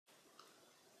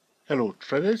Hello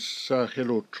traders,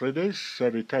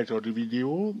 the title of the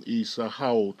video is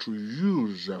how to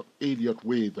use Elliott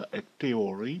wave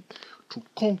theory to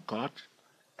conquer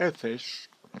FX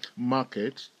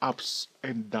markets ups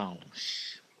and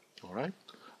downs. Alright,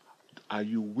 are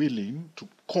you willing to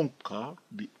conquer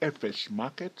the FX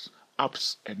markets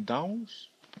ups and downs?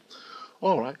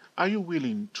 Alright, are you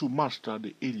willing to master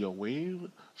the Elliott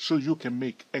wave so you can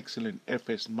make excellent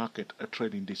FX market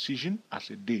trading decision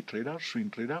as a day trader, swing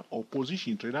trader, or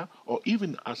position trader, or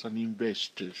even as an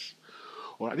investor?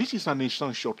 Alright, this is an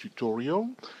essential tutorial,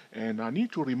 and I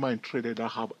need to remind traders that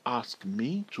have asked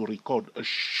me to record a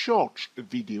short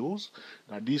videos.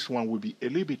 Now this one will be a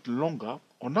little bit longer,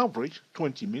 on average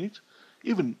 20 minutes,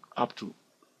 even up to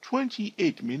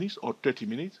 28 minutes or 30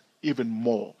 minutes, even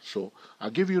more. So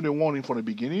I'll give you the warning from the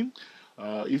beginning.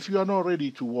 If you are not ready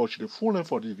to watch the full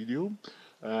length of the video,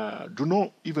 do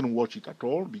not even watch it at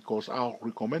all, because I'll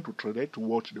recommend to traders to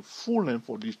watch the full length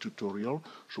of this tutorial.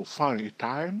 So find a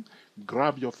time,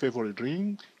 grab your favorite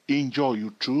drink, enjoy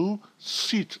YouTube,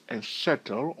 sit and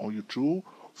settle on YouTube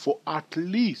for at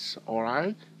least,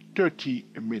 alright, 30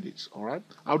 minutes. Alright,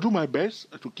 I'll do my best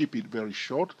to keep it very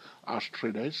short, as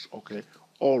traders, okay,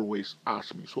 always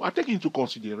ask me. So I take into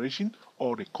consideration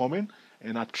all the comment,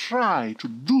 and I try to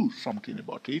do something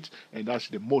about it, and that's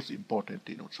the most important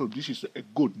thing. So this is a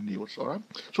good news. All right,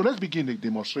 so let's begin the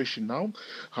demonstration now,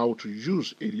 how to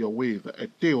use Elliott wave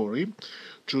theory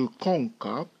to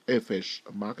conquer FX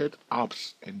market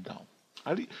ups and down.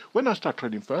 When I start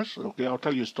trading first, okay, I'll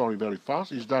tell you a story very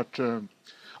fast, is that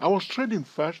I was trading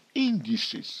first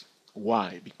indices.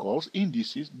 Why? Because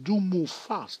indices do move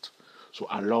fast. So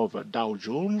I love Dow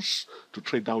Jones, to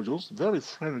trade Dow Jones, very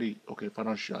friendly, okay,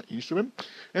 financial instrument.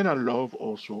 And I love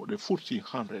also the FTSE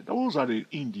 100. Those are the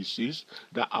indices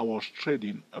that I was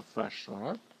trading first, all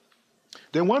right?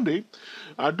 Then one day,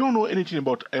 I don't know anything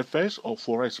about FS or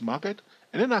Forex market,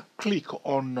 and then I click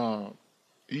on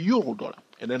euro dollar,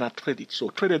 and then I trade it. So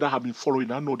traders that have been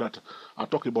following, I know that I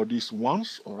talked about this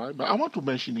once, all right, but I want to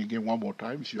mention it again one more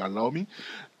time, if you allow me,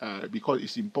 because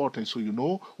it's important, so you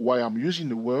know why I'm using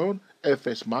the word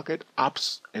FS market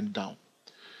ups and down.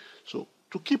 So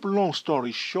to keep long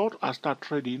story short, I start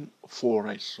trading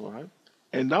Forex, all right,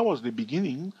 and that was the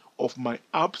beginning of my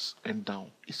ups and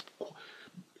down.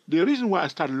 The reason why I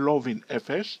started loving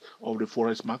FS of the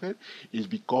Forex market is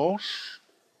because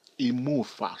it moves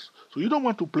fast. So you don't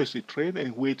want to place a trade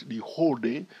and wait the whole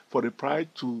day for the price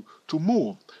to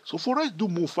move. So Forex do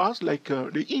move fast, like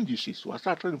the indices. So I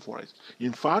started trading Forex.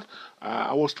 In fact,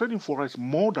 I was trading Forex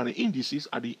more than the indices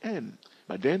at the end.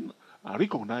 But then I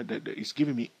recognize that it's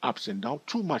giving me ups and downs,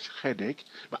 too much headache,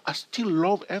 but I still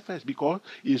love FS because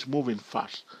it's moving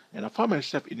fast. And I found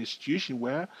myself in a situation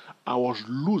where I was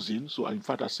losing. So in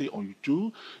fact, I say on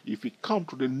YouTube, if it comes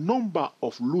to the number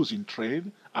of losing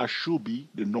trade, I should be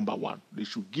the number one. They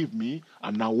should give me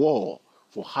an award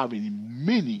for having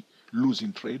many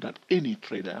losing trade than any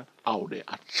trader out there.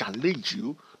 I challenge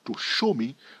you to show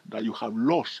me that you have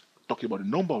lost, talking about the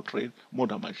number of trade, more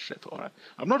than myself. All right,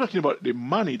 I'm not talking about the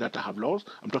money that I have lost.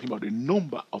 I'm talking about the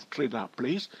number of trade I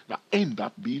place that end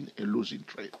up being a losing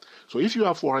trade. So if you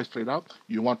are Forex trader,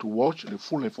 you want to watch the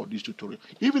full length of this tutorial.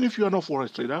 Even if you are not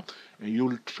Forex trader and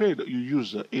you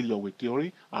use Elliott wave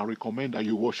theory, I recommend that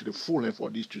you watch the full length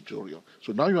of this tutorial.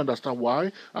 So now you understand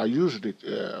why I use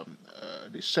the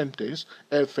sentence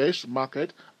FS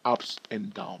market ups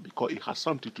and down, because it has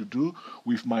something to do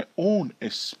with my own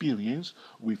experience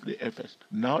with the FS.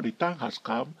 Now the time has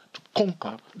come to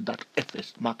conquer that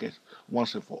FS market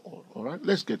once and for all. All right,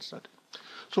 let's get started.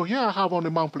 So here I have on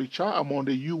the monthly chart, I'm on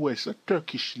the US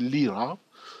Turkish lira.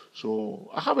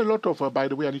 So I have a lot of, by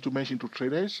the way, I need to mention to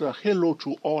traders, hello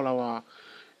to all our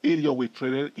area with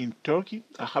traders in Turkey.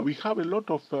 We have a lot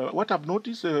of, what I've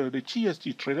noticed, the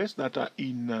TST traders that are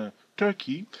in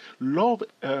Turkey love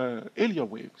Elliott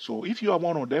wave. So if you are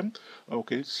one of them,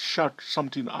 okay, shout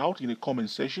something out in the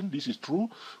comment section. This is true.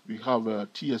 We have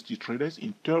TST traders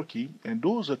in Turkey, and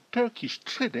those Turkish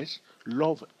traders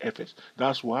love FX.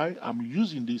 That's why I'm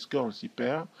using this currency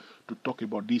pair to talk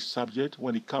about this subject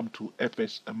when it comes to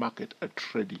FX market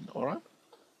trading. All right.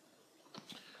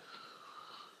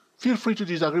 Feel free to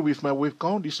disagree with my wave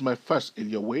count. This is my first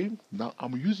Elliott wave. Now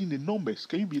I'm using the numbers.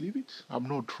 Can you believe it? I'm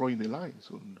not drawing a line.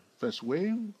 So first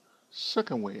wave,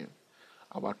 second wave.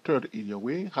 Our third Elliott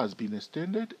wave has been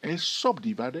extended and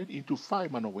subdivided into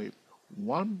 5 minor waves.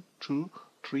 1, 2,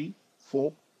 3,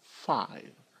 4,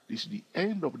 5. This is the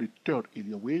end of the third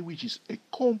Elliott wave, which is a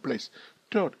complex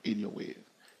third Elliott wave.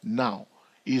 Now,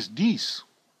 is this,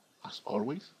 as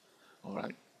always, all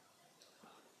right,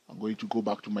 I'm going to go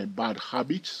back to my bad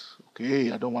habits. Okay,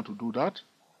 I don't want to do that.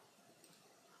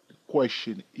 The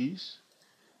question is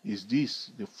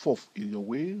this the fourth Elliott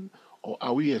wave, or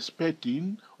are we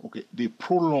expecting, okay, the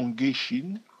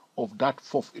prolongation of that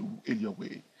fourth Elliott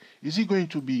wave? Is it going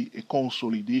to be a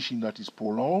consolidation that is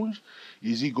prolonged?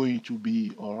 Is it going to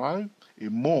be, all right, a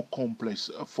more complex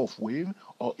fourth wave,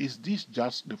 or is this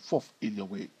just the fourth Elliott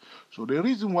wave? So the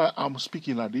reason why I'm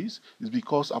speaking like this is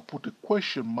because I put a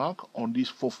question mark on this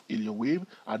fourth Elliott wave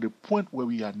at the point where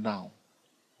we are now.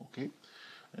 Okay,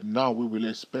 and now we will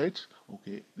expect,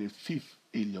 okay, the fifth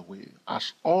Elliott wave.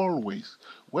 As always,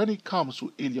 when it comes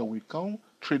to Elliott wave count,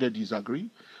 traders disagree,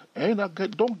 and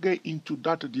don't get into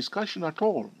that discussion at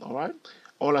all. All right,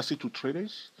 all I say to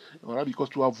traders, all right, because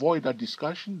to avoid that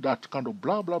discussion, that kind of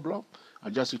blah blah blah, I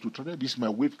just say to traders, this is my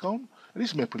wave count, this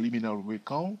is my preliminary wave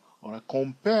count. All right,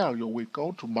 compare your wave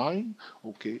count to mine,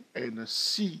 okay, and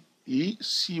see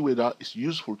whether it's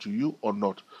useful to you or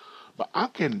not. But I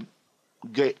can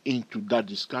get into that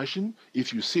discussion.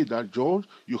 If you say that, George,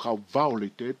 you have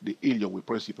violated the Elliott wave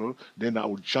principle, then I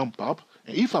will jump up.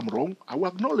 And if I'm wrong, I will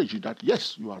acknowledge that,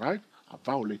 yes, you are right. I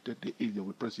violated the Elliott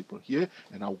wave principle here,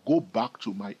 and I'll go back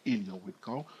to my Elliott wave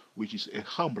count, which is a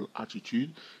humble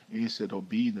attitude. Instead of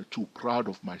being too proud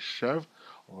of myself,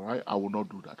 all right, I will not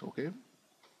do that, okay?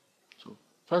 So,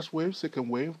 first wave, second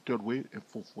wave, third wave, and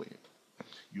fourth wave.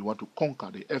 You want to conquer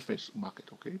the FS market,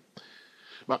 okay?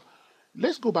 But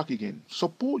let's go back again.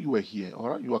 Suppose you were here, all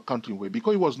right? You are counting wave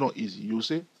because it was not easy. You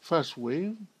say first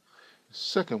wave,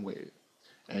 second wave,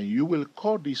 and you will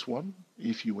call this one,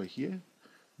 if you were here,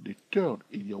 the third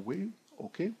Elliott wave,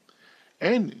 okay?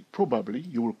 And probably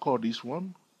you will call this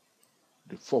one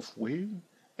the fourth wave,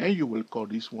 and you will call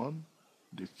this one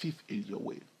the fifth Elliott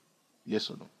wave. Yes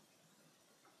or no?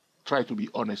 Try to be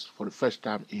honest for the first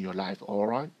time in your life, all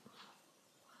right?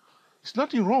 It's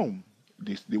nothing wrong.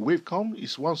 The wave count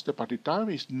is one step at a time.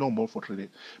 It's normal for trading.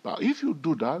 But if you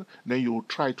do that, then you will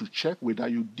try to check whether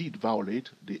you did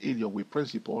violate the Elliott wave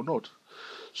principle or not.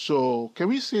 So can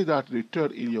we say that the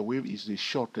third Elliott wave is the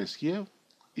shortest here?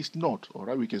 It's not. All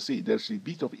right. We can say there's a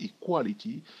bit of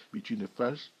equality between the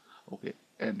first, okay,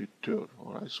 and the third.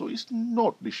 All right. So it's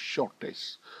not the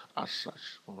shortest as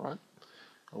such. All right.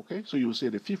 Okay, so you say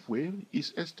the fifth wave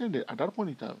is extended at that point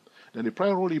in time. Then the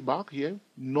prior rolling back here,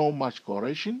 no much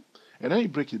correction, and then you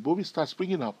break it, boom, it starts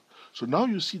springing up. So now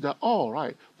you see that, all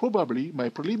right, probably my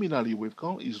preliminary wave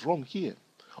count is wrong here.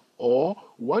 Or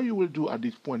what you will do at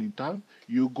this point in time,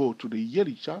 you go to the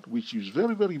yearly chart, which is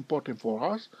very, very important for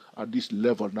us at this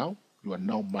level now. You are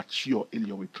now mature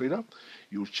Elliott wave trader.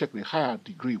 You check the higher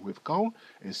degree wave count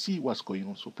and see what's going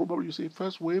on. So probably you say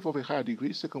first wave of a higher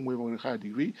degree, second wave of a higher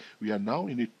degree. We are now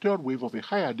in the third wave of a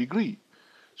higher degree.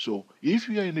 So if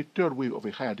we are in the third wave of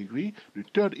a higher degree, the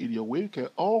third Elliott wave can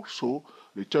also,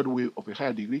 the third wave of a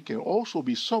higher degree can also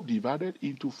be subdivided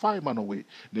into 5 manner waves.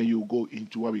 Then you go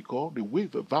into what we call the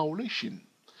wave violation.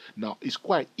 Now it's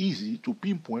quite easy to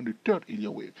pinpoint the third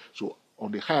Elliott wave. So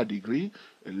on the higher degree,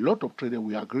 a lot of traders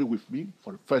will agree with me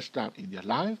for the first time in their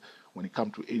life when it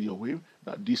comes to Elliott wave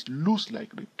that this looks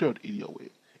like the third Elliott wave.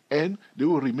 And they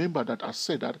will remember that I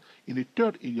said that in the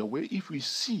third Elliott wave, if we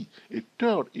see a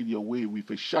third Elliott wave with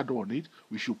a shadow on it,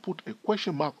 we should put a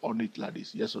question mark on it like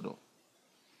this, yes or no?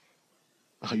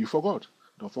 You forgot.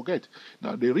 Don't forget.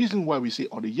 Now, the reason why we say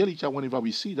on the yearly chart, whenever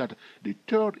we see that the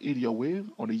third Elliott wave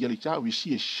on the yearly chart, we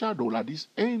see a shadow like this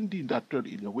ending that third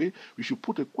Elliott wave, we should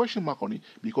put a question mark on it,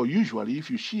 because usually if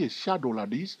you see a shadow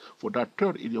like this for that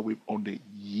third Elliott wave on the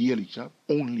yearly chart,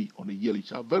 only on the yearly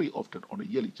chart, very often on the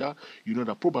yearly chart, you know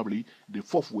that probably the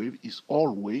fourth wave is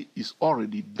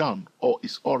already done or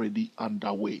is already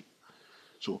underway.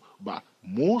 So, but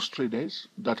most traders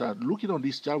that are looking on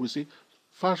this chart will say,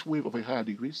 first wave of a higher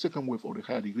degree, second wave of a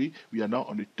higher degree, we are now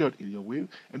on the third Elliott wave,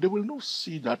 and they will not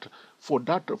see that for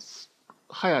that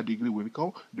higher degree wave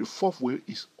count, the fourth wave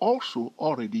is also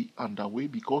already underway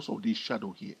because of this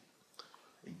shadow here.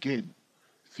 Again,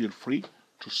 feel free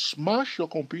to smash your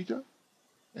computer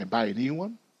and buy a new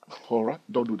one. All right,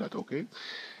 don't do that, okay?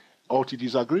 Or to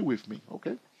disagree with me,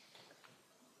 okay?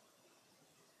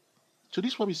 So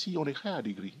this is what we see on a higher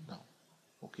degree now,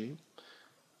 okay?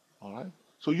 All right.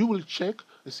 So you will check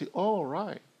and say, all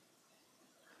right,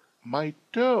 my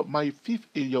fifth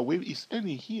Elliott wave is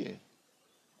ending here.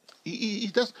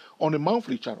 It does on a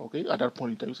monthly chart, okay? At that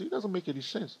point in time, you say it doesn't make any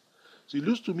sense. So it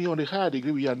looks to me on a higher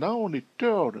degree, we are now on the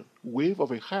third wave of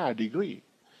a higher degree.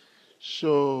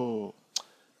 So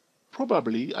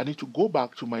probably I need to go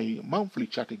back to my monthly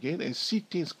chart again and see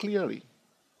things clearly.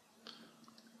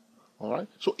 All right,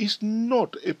 so it's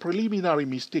not a preliminary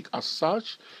mistake as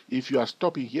such if you are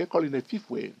stopping here calling a fifth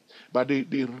wave, but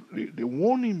the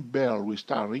warning bell will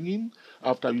start ringing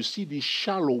after you see this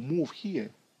shallow move here,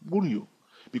 won't you?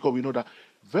 because we know that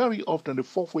very often the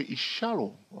fourth way is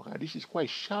shallow. Okay, this is quite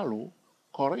shallow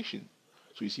correction.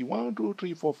 So you see 1, 2,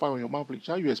 3, 4, 5 on your monthly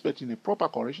chart, you're expecting a proper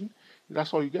correction,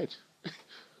 that's all you get.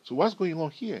 So what's going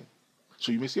on here?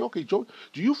 So you may say, okay, Joe,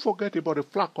 do you forget about the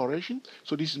flat correction?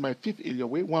 So this is my fifth area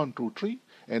way, 1, 2, 3,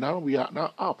 and now we are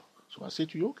now up. So I say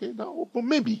to you, okay, now, but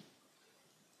maybe,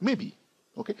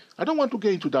 okay. I don't want to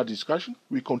get into that discussion.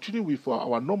 We continue with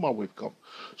our normal wave.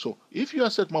 So if you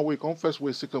accept my wave, first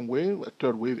wave, second wave,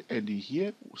 third wave ending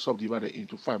here, subdivided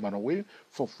into 5 minor wave,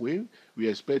 fourth wave, we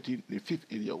are expecting the fifth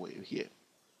area wave here.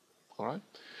 All right,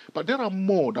 but there are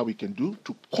more that we can do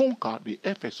to conquer the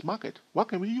FX market. What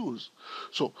can we use?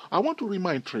 So I want to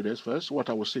remind traders first what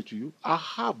I will say to you. I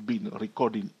have been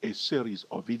recording a series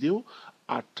of video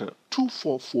at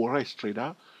 24 Forex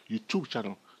Trader YouTube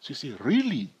channel. So you say,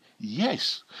 really?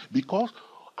 Yes, because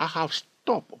I have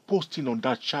stopped posting on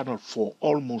that channel for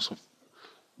almost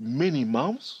many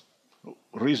months.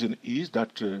 Reason is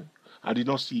that I did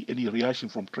not see any reaction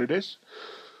from traders.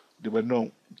 They were not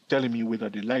telling me whether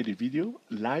they like the video,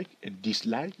 like and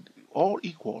dislike, all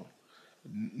equal.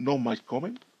 No much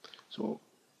comment. So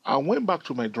I went back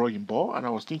to my drawing board and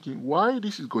I was thinking why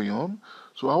this is going on.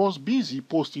 So I was busy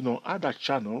posting on other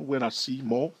channel when I see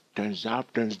more turns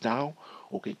up, turns down,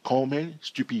 okay, comment,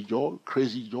 stupid joke,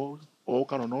 crazy joke, all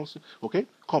kind of nonsense, okay,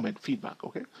 comment, feedback,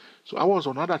 okay. So I was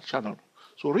on other channel.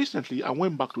 So recently I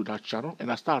went back to that channel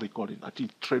and I started recording. I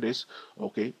think traders,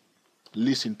 okay,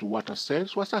 listen to what I said.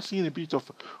 So I start seeing a bit of,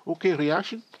 okay,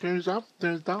 reaction, turns up,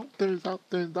 turns down, turns up,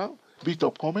 turns down, bit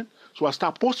of comment. So I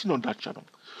start posting on that channel.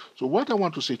 So what I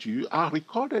want to say to you, I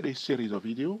recorded a series of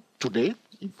video today,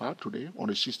 in fact, today, on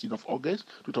the 16th of August,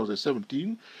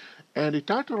 2017. And the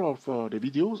title of the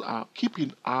videos are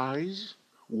Keeping Eyes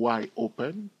Wide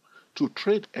Open to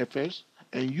Trade FX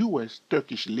and US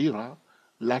Turkish Lira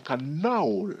like an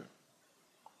owl.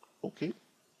 Okay?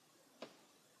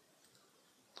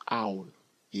 Owl.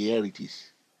 Here it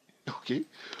is. Okay?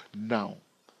 Now,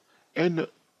 and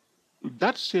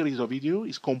that series of video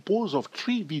is composed of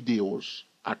 3 videos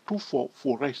at 24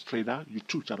 Forex Trader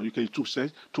YouTube channel. You can YouTube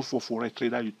search 24 Forex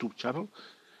Trader YouTube channel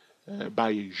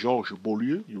by Georges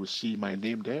Beaulieu. You will see my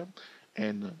name there.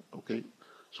 And okay,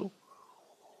 so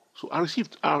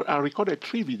I recorded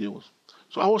 3 videos.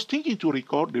 So I was thinking to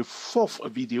record the 4th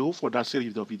video for that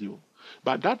series of video.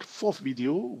 But that 4th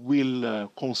video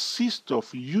will consist of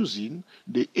using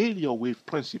the area wave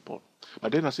principle.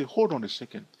 But then I say, hold on a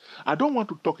second. I don't want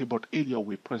to talk about area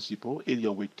wave principle,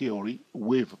 area wave theory,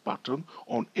 wave pattern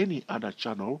on any other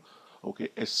channel, okay,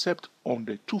 except on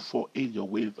the 24 area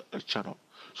wave channel.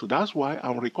 So that's why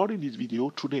I'm recording this video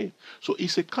today. So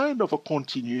it's a kind of a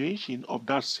continuation of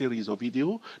that series of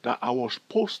video that I was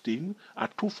posting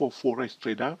at 24 Forex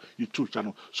Trader YouTube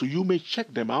channel. So you may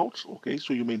check them out, okay?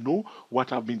 So you may know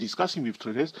what I've been discussing with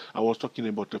traders. I was talking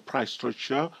about the price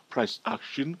structure, price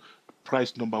action,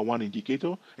 price number 1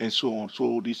 indicator, and so on.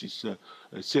 So this is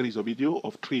a series of video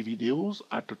of 3 videos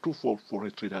at the 24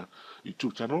 Forex Trader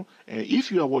YouTube channel. And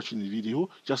if you are watching the video,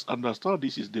 just understand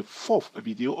this is the 4th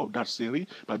video of that series,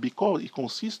 but because it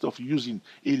consists of using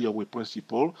area wave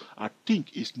principle, I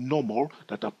think it's normal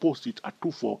that I post it at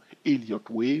 24 Elliott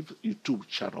Wave YouTube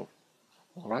channel.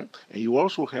 All right, and you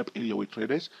also help area wave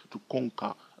traders to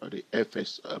conquer the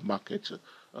FS market,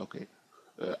 okay,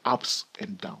 ups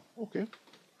and down. Okay.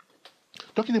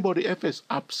 Talking about the FS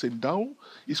ups and down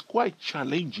is quite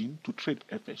challenging to trade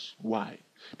FS. Why?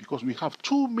 Because we have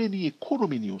too many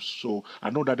economy news. So I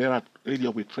know that there are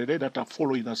area way traders that are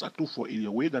following us at 24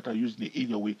 area way, that are using the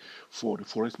area way for the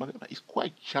forex market. But it's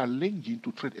quite challenging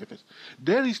to trade FS.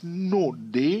 There is no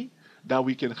day that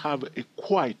we can have a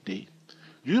quiet day.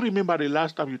 Do you remember the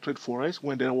last time you trade forex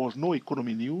when there was no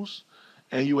economy news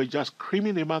and you were just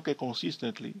creaming the market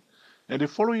consistently? And the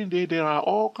following day, there are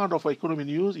all kinds of economy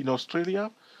news in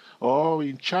Australia, or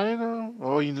in China,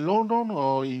 or in London,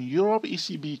 or in Europe,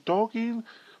 ECB talking,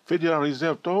 Federal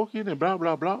Reserve talking, and blah,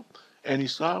 blah, blah. And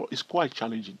it's quite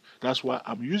challenging. That's why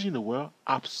I'm using the word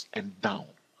ups and down.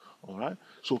 All right?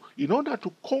 So in order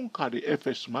to conquer the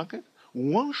FX market,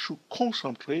 one should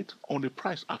concentrate on the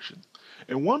price action.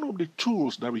 And one of the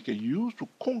tools that we can use to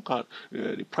conquer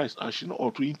the price action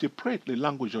or to interpret the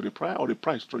language of the price or the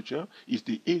price structure is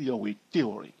the area wave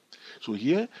theory. So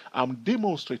here I'm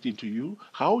demonstrating to you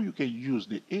how you can use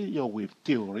the area wave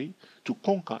theory to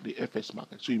conquer the FX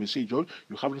market. So you may say, George,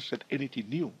 you haven't said anything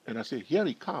new. And I say, here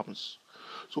it comes.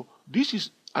 So this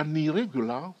is an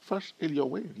irregular first area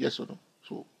wave, yes or no?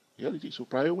 So here it is. So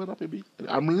prior went up a bit,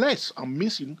 unless I'm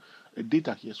missing a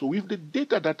data here. So with the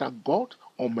data that I got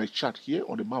on my chart here,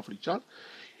 on the monthly chart,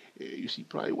 you see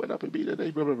prior went up a bit and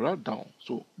then blah, blah, blah, down.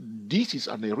 So this is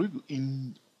an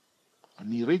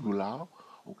an irregular,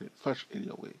 okay, first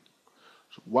Elliott wave.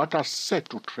 So what I said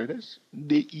to traders,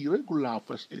 the irregular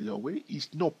first Elliott wave is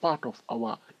not part of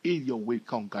our Elliott wave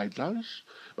count guidelines,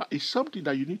 but it's something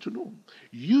that you need to know.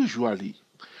 Usually,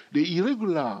 the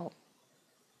irregular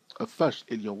first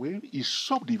Elliott wave is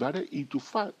subdivided into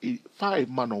five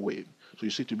manner wave. So you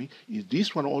say to me, is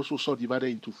this one also subdivided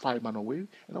into five manner wave?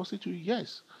 And I'll say to you,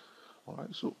 yes. All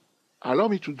right. So allow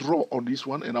me to draw on this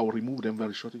one, and I will remove them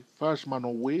very shortly. First manner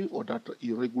wave, or that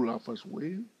irregular first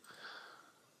wave.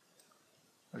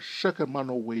 A second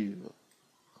manner wave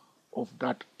of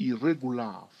that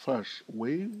irregular first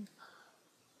wave,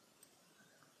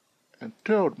 and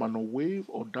third manner wave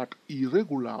of that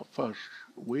irregular first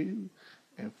wave,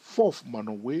 and fourth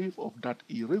manner wave of that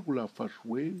irregular first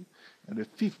wave, and the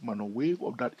fifth manner wave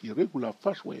of that irregular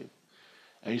first wave.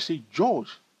 And you say,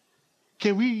 George,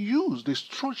 can we use the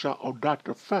structure of that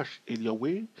first Elliott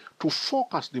wave to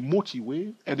forecast the multi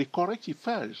wave and the corrective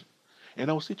phase? And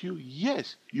I'll say to you,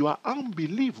 yes, you are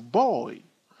unbelief boy.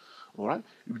 All right.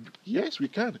 Yes, we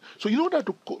can. So you know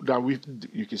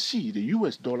you can see the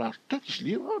US dollar, Turkish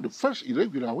lira, the first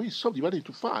irregular wave is subdivided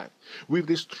into five. With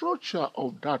the structure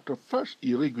of that first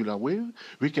irregular wave,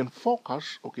 we can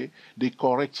focus, okay, the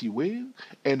corrective wave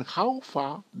and how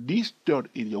far this third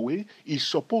Elliott wave is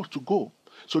supposed to go.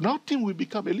 So now things will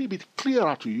become a little bit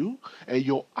clearer to you, and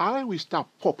your eye will start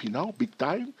popping out big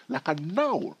time like a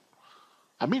owl.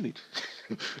 I mean it.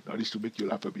 Now this to make you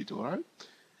laugh a bit, all right?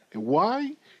 And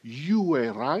why you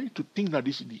were right to think that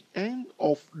this is the end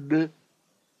of the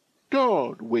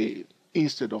third wave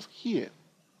instead of here.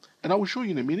 And I will show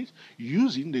you in a minute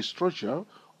using the structure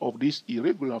of this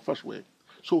irregular first wave.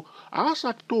 So as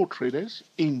I told traders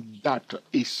in that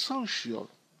essential,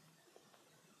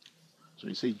 so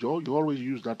you say, Joe, you always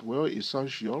use that word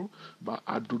essential, but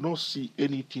I do not see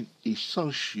anything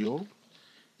essential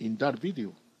in that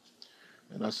video.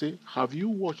 And I say, have you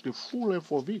watched the full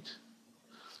length of it?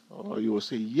 You will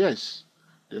say, yes.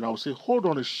 Then I'll say, hold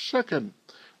on a second.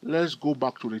 Let's go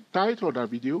back to the title of that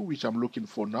video, which I'm looking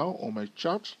for now on my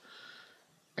chart.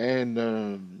 And,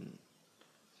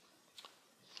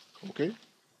 okay.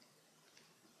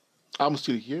 I'm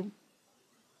still here.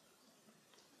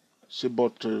 It's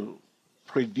about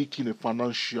predicting a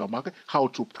financial market, how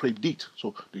to predict.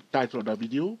 So the title of that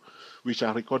video, which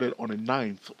I recorded on the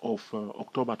 9th of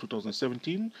October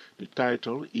 2017, the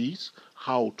title is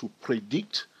How to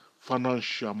Predict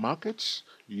Financial Markets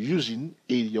Using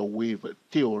Elliott Wave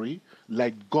Theory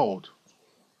Like God.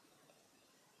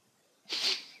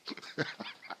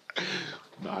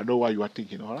 Now, I know what you are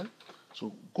thinking, all right?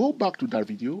 So go back to that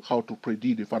video, How to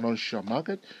Predict the Financial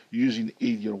Market Using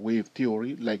Elliott Wave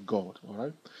Theory Like God, all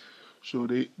right? So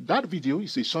that video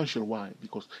is essential. Why?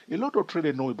 Because a lot of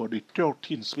traders know about the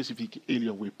 13 specific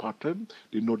Elliott wave pattern.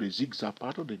 They know the zigzag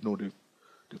pattern. They know the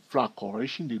flag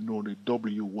correction. They know the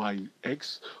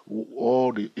WYX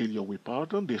or the Elliott wave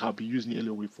pattern. They have been using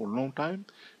Elliott wave for a long time.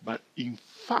 But in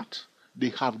fact, they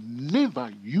have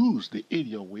never used the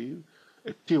Elliott wave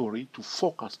theory to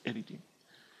forecast anything.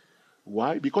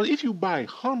 Why? Because if you buy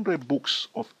 100 books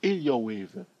of Elliott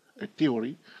wave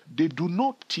theory, they do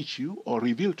not teach you or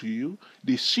reveal to you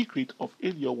the secret of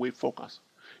Elliott wave forecast.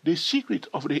 The secret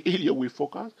of the Elliott wave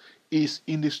forecast is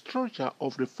in the structure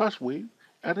of the first wave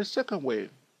and the second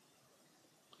wave.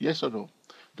 Yes or no?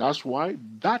 That's why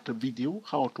that video,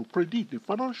 How to Predict the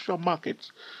Financial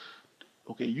Markets,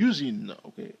 okay, using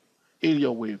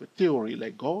Elliott wave theory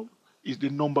like God, is the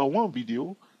 #1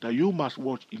 video that you must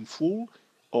watch in full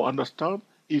or understand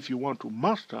if you want to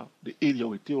master the Elliott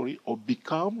wave theory or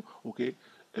become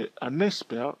an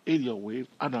expert Elliott wave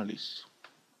analyst.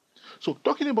 So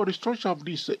talking about the structure of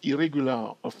this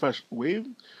irregular first wave,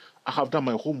 I have done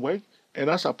my homework, and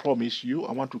as I promised you,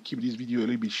 I want to keep this video a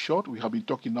little bit short. We have been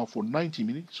talking now for 90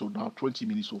 minutes, so now 20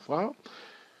 minutes so far.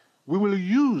 We will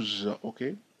use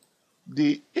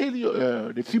the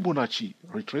Fibonacci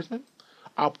retracement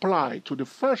applied to the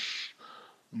first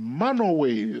manner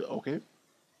wave,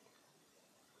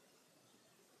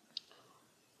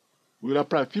 We'll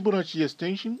apply Fibonacci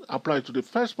extension applied to the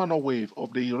first manner wave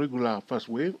of the irregular first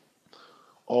wave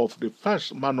of the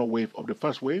first manner wave of the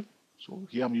first wave. So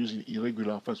here I'm using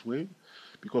irregular first wave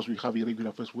because we have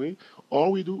irregular first wave.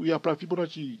 All we do, we apply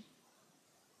Fibonacci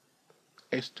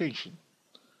extension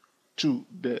to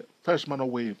the first manner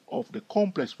wave of the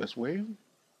complex first wave.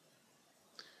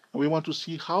 And we want to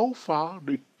see how far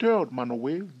the third manner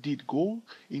wave did go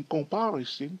in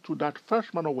comparison to that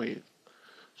first manner wave.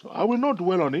 So I will not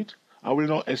dwell on it. I will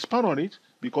not expand on it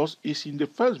because it's in the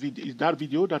first video, is that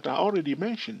video that I already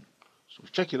mentioned. So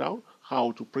check it out,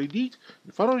 How to Predict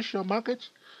the Financial Market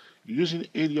Using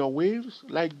Elliott Waves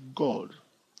Like God.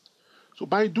 So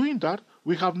by doing that,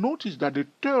 we have noticed that the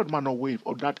third minor wave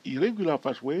of that irregular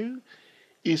first wave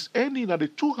is ending at the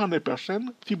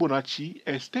 200% Fibonacci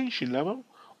extension level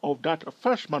of that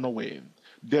first minor wave.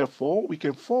 Therefore, we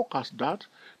can forecast that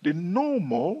the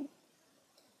normal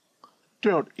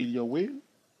third Elliott wave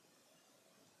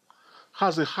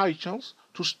has a high chance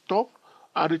to stop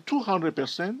at the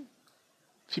 200%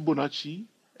 Fibonacci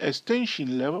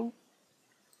extension level.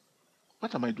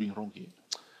 What am I doing wrong here?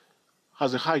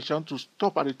 Has a high chance to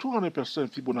stop at the 200%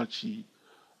 Fibonacci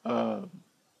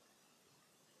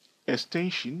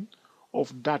extension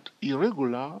of that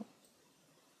irregular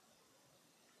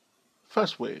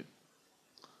first wave.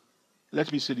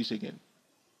 Let me say this again.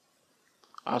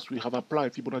 As we have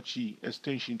applied Fibonacci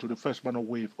extension to the first minor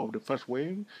wave of the first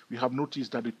wave, we have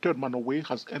noticed that the third minor wave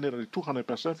has ended at the 200%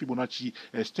 Fibonacci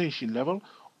extension level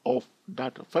of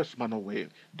that first minor wave.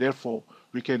 Therefore,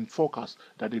 we can forecast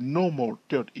that the normal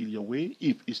third Elliott wave,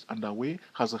 if it's underway,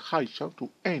 has a high chance to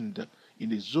end in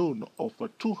the zone of a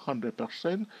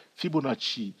 200%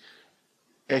 Fibonacci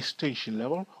extension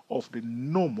level of the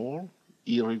normal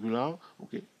irregular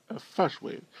first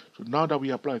wave. So now that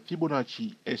we apply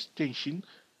Fibonacci extension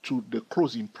to the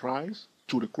closing price,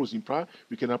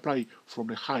 we can apply from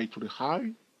the high to the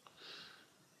high.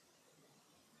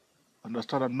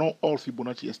 Understand that not all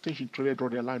Fibonacci extension traders draw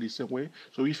their line the same way.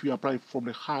 So if we apply from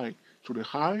the high to the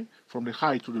high, from the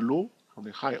high to the low, from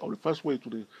the high of the first wave to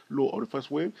the low of the first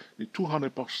wave, the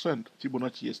 200%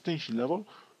 Fibonacci extension level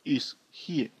is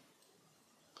here.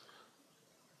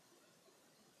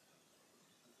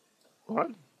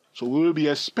 Alright? So we will be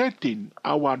expecting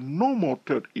our normal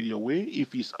third Elliott wave,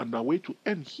 if it's underway, to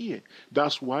end here.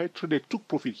 That's why traders took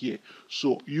profit here.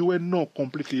 So you were not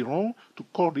completely wrong to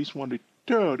call this one the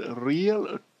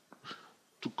real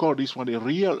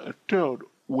third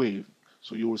wave.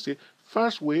 So you will say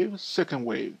first wave, second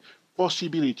wave,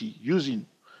 possibility using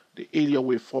the Elliott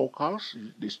wave forecast,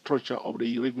 the structure of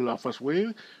the irregular first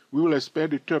wave. We will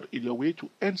expect the third Elliott wave to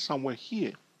end somewhere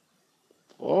here.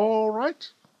 All right.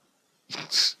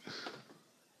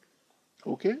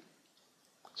 Okay,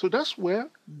 so that's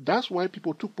why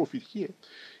people took profit here.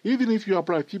 Even if you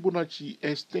apply Fibonacci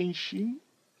extension,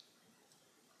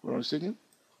 hold on a second,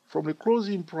 from the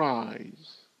closing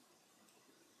price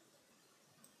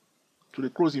to the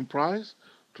closing price,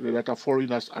 to the data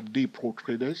foreigners at Day Pro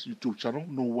Traders YouTube channel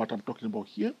know what I'm talking about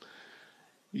here.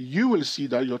 You will see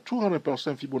that your 200%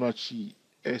 Fibonacci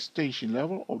extension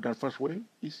level of that first wave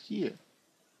is here.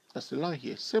 That's the line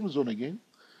here, same zone again.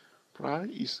 Price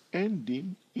is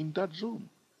ending in that zone.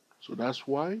 So that's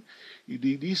why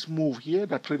this move here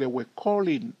that traders were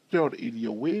calling third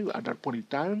Elliott wave at that point in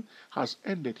time has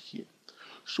ended here.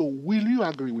 So will you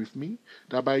agree with me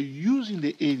that by using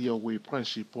the Elliott wave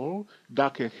principle,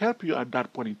 that can help you at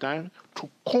that point in time to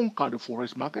conquer the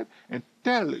Forex market and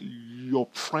tell your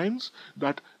friends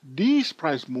that this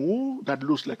price move that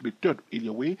looks like the third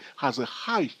Elliott wave has a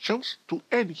high chance to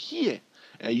end here?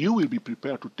 And you will be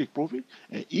prepared to take profit.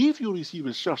 And if you receive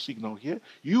a sell signal here,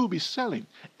 you will be selling.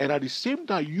 And at the same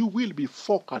time, you will be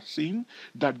forecasting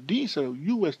that this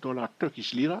US dollar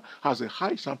Turkish lira has a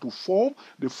high chance to form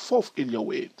the fourth Elliott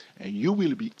wave. And you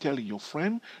will be telling your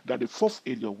friend that the fourth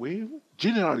Elliott wave,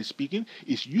 generally speaking,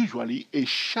 is usually a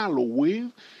shallow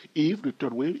wave if the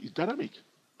third wave is dynamic.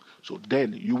 So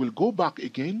then you will go back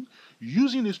again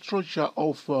using the structure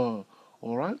of, all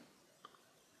right,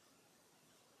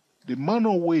 the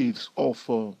minor waves of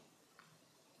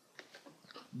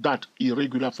that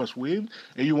irregular first wave,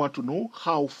 and you want to know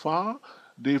how far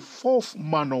the fourth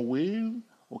minor wave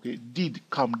did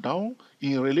come down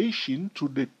in relation to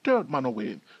the third minor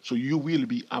wave. So you will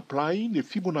be applying the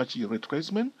Fibonacci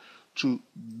retracement to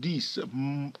this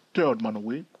third minor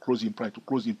wave, closing price to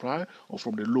closing price, or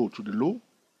from the low to the low.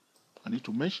 I need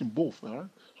to mention both. All right?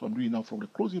 So I'm doing now from the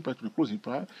closing price to the closing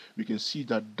price. We can see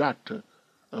that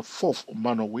fourth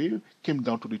minor wave came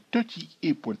down to the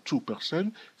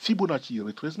 38.2% Fibonacci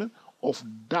retracement of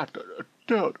that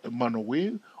third minor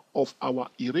wave of our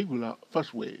irregular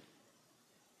first wave.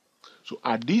 So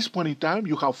at this point in time,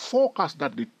 you have forecast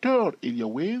that the third Elliott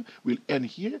wave will end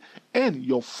here, and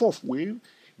your fourth wave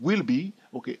will be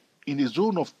in the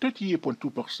zone of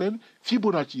 38.2%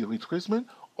 Fibonacci retracement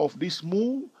of this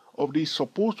move of this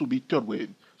supposed to be third wave.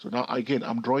 So now again,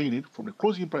 I'm drawing it from the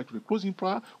closing price to the closing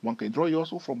price. One can draw it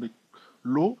also from the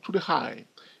low to the high.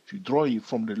 If you draw it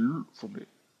from the low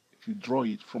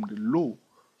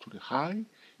to the high,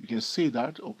 you can say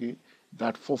that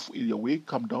that fourth Elliott wave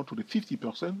come down to the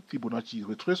 50% Fibonacci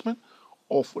retracement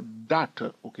of that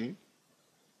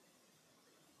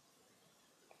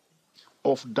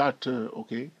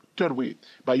third third wave.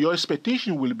 But your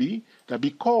expectation will be that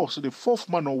because the fourth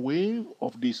minor wave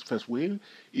of this first wave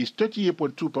is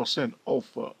 38.2% of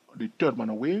the third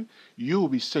minor wave, you will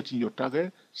be setting your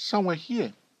target somewhere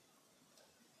here,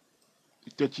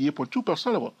 the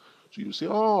 38.2% level. So you say,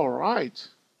 all right,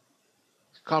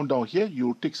 come down here,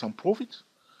 you'll take some profit,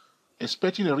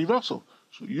 expecting a reversal.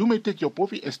 So you may take your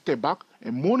profit and step back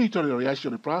and monitor the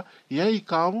reaction of the price. Here it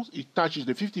comes, it touches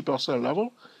the 50%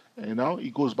 level, and now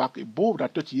it goes back above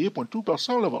that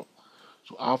 38.2% level.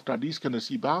 So after this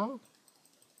candlestick bar,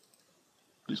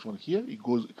 this one here, it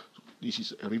goes, this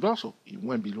is a reversal. It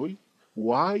went below it.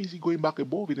 Why is it going back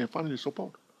above it and finding the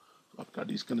support? So after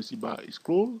this candlestick bar is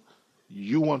closed,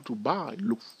 you want to buy,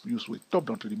 look, use a top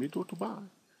down to the middle to buy.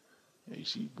 And you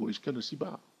see bullish candlestick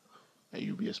bar. And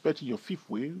you'll be expecting your fifth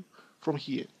wave from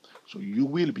here. So you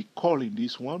will be calling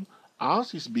this one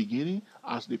as it's beginning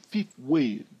as the fifth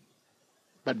wave.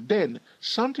 But then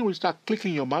something will start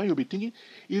clicking in your mind. You'll be thinking,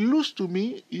 it looks to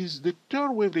me is the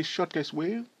third wave the shortest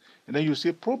wave? And then you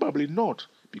say, probably not,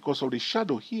 because of the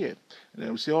shadow here. And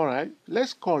then we say, all right,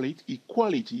 let's call it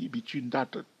equality between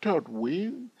that third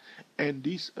wave and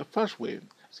this first wave.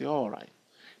 Say, all right.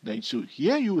 Then so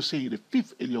here you will say the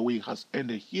fifth Elliott wave has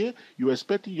ended here. You're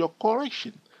expecting your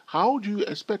correction. How do you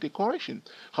expect a correction?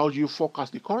 How do you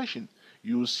forecast the correction?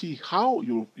 You see how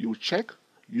you check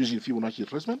using Fibonacci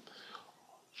retracement.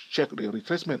 Check the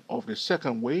retracement of the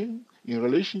second wave in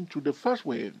relation to the first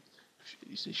wave.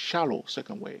 It's a shallow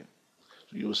second wave.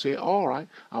 So you say, all right,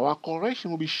 our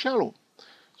correction will be shallow.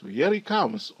 So here it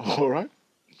comes, all right?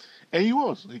 And it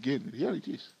was, again, here it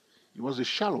is. It was a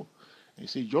shallow. And you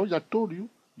say, George, I told you,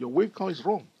 your wave count is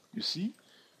wrong. You see?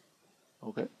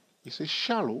 Okay? It's a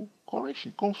shallow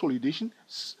correction, consolidation,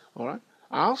 all right?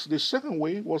 As the second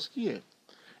wave was here.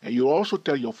 And you also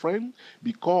tell your friend,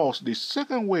 because the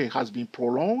second wave has been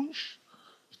prolonged,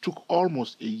 it took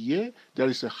almost a year, there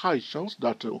is a high chance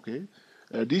that,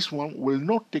 this one will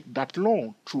not take that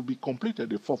long to be completed.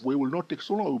 The fourth wave will not take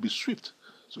so long, it will be swift.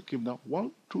 So it came down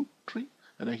 1, 2, 3,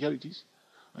 and then here it is.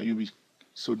 And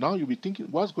so now you'll be thinking,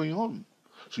 what's going on?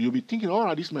 So you'll be thinking, all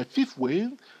right, this is my fifth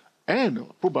wave, and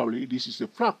probably this is a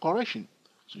flat correction.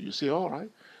 So you say, all right,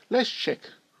 let's check.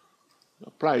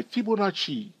 Apply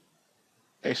Fibonacci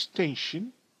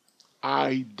extension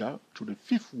either to the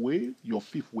fifth wave, your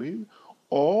fifth wave,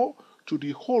 or to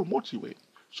the whole motive wave.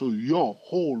 So your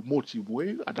whole motive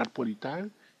wave at that point in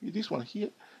time is this one here,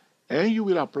 and you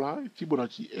will apply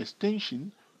Fibonacci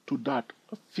extension to that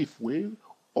fifth wave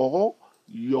or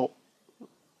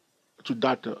to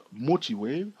that motive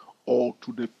wave or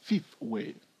to the fifth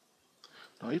wave.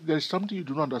 Now, if there is something you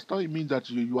do not understand, it means that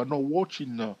you are not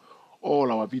watching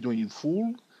all our video in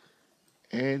full,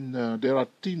 and there are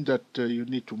things that you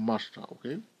need to master,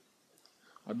 okay?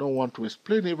 I don't want to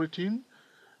explain everything.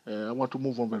 I want to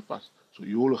move on very fast. So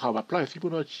you will have applied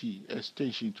Fibonacci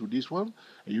extension to this one,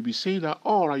 and you'll be saying that,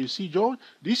 all right, you see, George,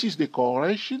 this is the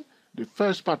correction, the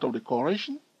first part of the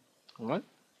correction, all right,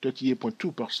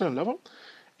 38.2% level.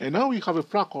 And now we have a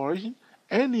flat correction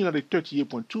ending at the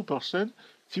 38.2%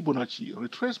 Fibonacci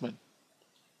retracement.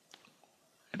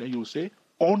 And then you will say,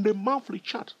 on the monthly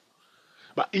chart.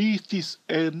 But it is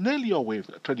an Elliott wave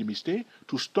trading mistake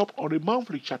to stop on the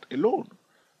monthly chart alone.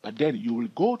 But then you will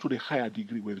go to the higher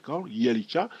degree wave count, yearly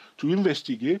chart, to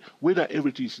investigate whether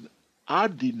everything is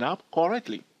adding up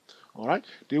correctly. All right?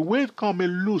 The wave count may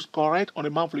lose correct on the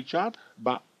monthly chart,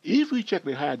 but if we check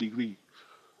the higher degree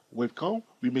wave count,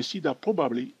 we may see that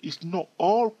probably it's not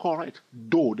all correct,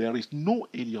 though there is no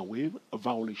Elliott wave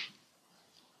violation.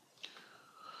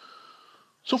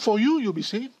 So for you, you'll be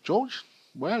saying, George,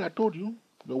 well, I told you,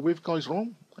 the wave count is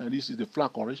wrong, and this is the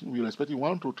flat correction. We are expecting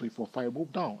 1, 2, 3, 4, 5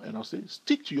 move down. And I'll say,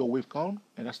 stick to your wave count,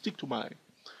 and I stick to mine.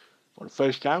 For the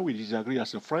first time, we disagree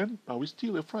as a friend, but we're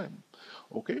still a friend.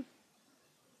 Okay?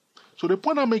 So the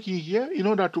point I'm making here, in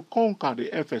order to conquer the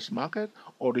FX market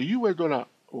or the US dollar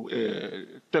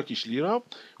Turkish lira,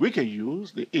 we can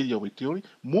use the Elliott wave theory.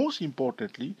 Most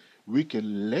importantly, we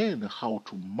can learn how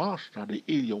to master the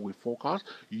Elliott wave forecast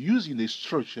using the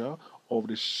structure of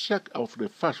the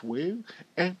first wave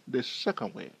and the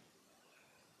second wave.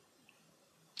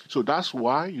 So that's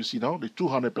why you see now the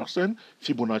 200%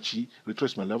 Fibonacci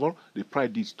retracement level, the price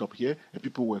did stop here, and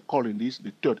people were calling this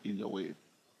the third Elliott wave.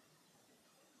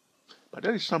 But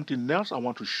there is something else I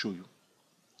want to show you.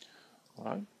 All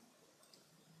right?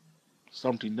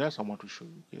 Something else I want to show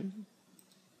you. Okay?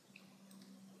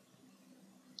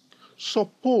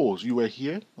 Suppose you were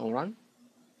here, all right?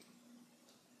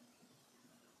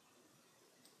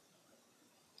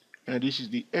 And this is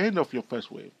the end of your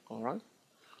first wave, all right?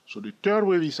 So the third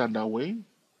wave is underway,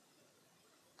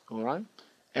 all right?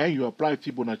 and you apply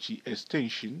Fibonacci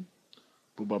extension,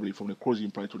 probably from the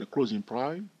closing price to the closing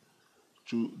price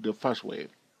to the first wave.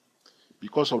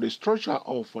 Because of the structure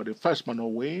of the first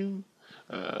manual wave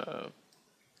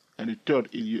and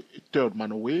the third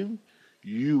manual wave,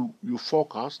 you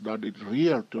forecast that the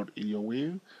real third Elliott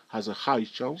wave has a high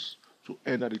chance to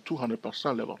end at the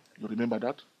 200% level. You remember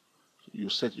that? You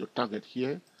set your target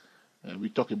here, and we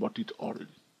talked about it already.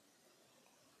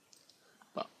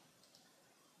 But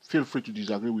feel free to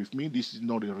disagree with me. This is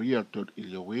not the real third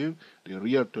Elliott wave. The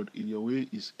real third Elliott wave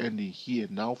is ending here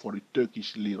now for the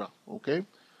Turkish lira. Okay?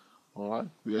 Alright?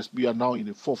 We are now in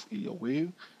the fourth Elliott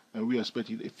wave, and we are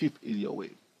expecting a fifth Elliott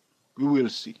wave. We will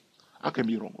see. I can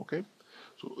be wrong, okay?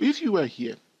 So if you were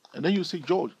here, and then you say,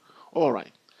 George,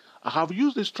 alright, I have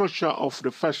used the structure of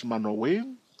the first manual wave.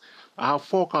 I have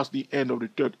forecast the end of the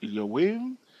third Elliott wave.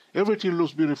 Everything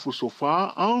looks beautiful so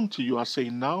far until you are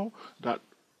saying now that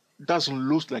doesn't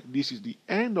look like this is the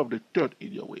end of the third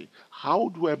Elliott wave. How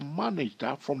do I manage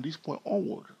that from this point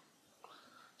onward?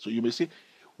 So you may say,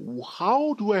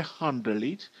 how do I handle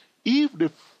it if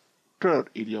the third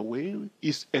Elliott wave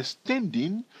is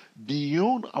extending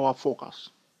beyond our forecast?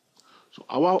 So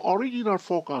our original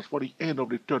forecast for the end of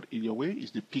the third Elliott wave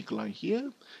is the peak line here.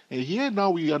 And here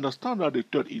now we understand that the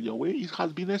third Elliott wave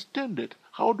has been extended.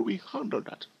 How do we handle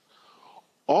that?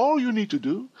 All you need to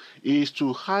do is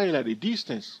to highlight the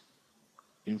distance.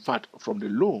 In fact, from the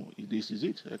low, this is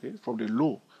it, okay? From the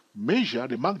low, measure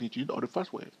the magnitude of the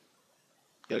first wave.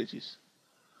 There it is.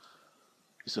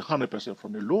 It's 100%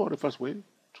 from the low of the first wave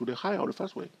to the high of the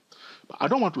first wave. But I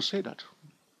don't want to say that.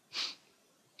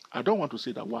 I don't want to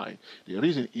say that. Why? The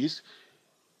reason is,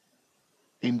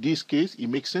 in this case, it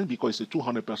makes sense because it's a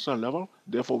 200% level.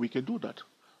 Therefore, we can do that.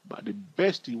 But the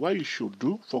best thing, what you should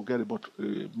do, forget about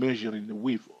measuring the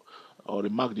width or the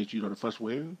magnitude of the first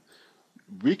wave.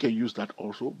 We can use that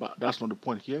also, but that's not the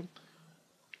point here.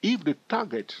 If the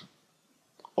target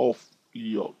of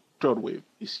your third wave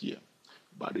is here,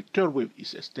 but the third wave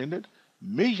is extended,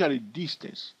 measure the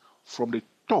distance from the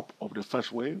top of the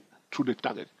first wave to the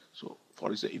target. So, for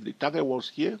instance, if the target was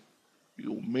here,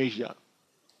 you measure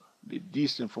the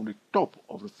distance from the top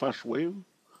of the first wave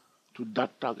to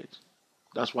that target.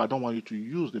 That's why I don't want you to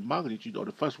use the magnitude of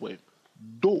the first wave,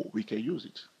 though we can use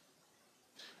it.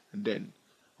 And then,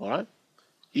 all right,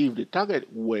 if the target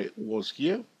was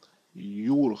here,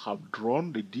 you will have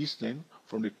drawn the distance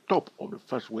from the top of the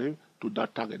first wave to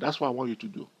that target. That's what I want you to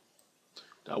do.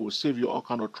 That will save you all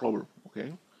kind of trouble,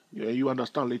 okay? You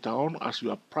understand later on as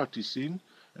you are practicing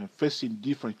and facing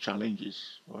different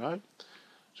challenges, all right?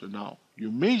 So now, you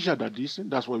measure that distance.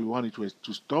 That's what we want it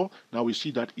to store. Now we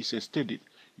see that it's extended.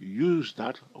 You use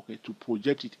that, okay, to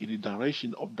project it in the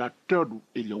direction of that third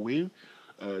Elliott wave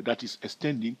that is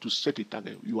extending to set a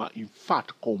target. You are in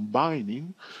fact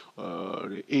combining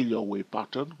the Elliott wave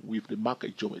pattern with the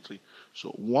market geometry.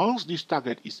 So once this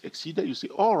target is exceeded, you say,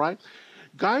 all right,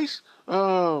 guys,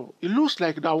 it looks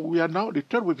like that we are now, the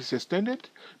third wave is extended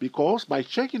because by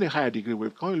checking the higher degree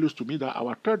wave count, it looks to me that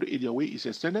our third Elliott wave is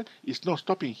extended. It's not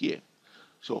stopping here.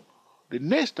 So the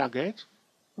next target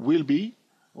will be,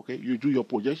 okay, you do your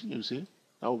projection, you see,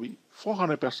 that will be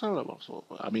 400% level. So,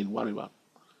 I mean, whatever.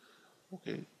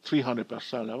 Okay,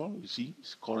 300% level, you see,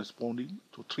 it's corresponding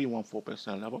to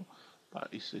 314% level, but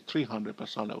it's a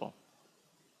 300% level.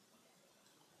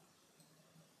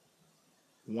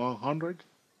 100,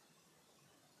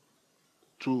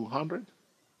 200,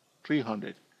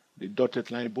 300. The dotted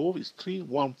line above is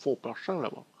 314%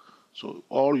 level. So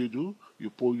all you do,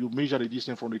 you measure the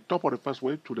distance from the top of the first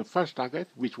wave to the first target,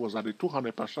 which was at the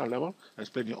 200% level,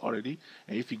 explained already.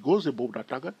 And if it goes above that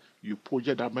target, you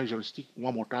project that measuring stick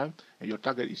one more time, and your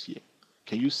target is here.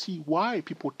 Can you see why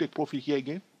people take profit here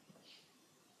again?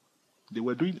 They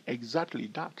were doing exactly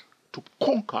that to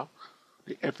conquer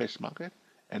the FX market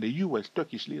and the US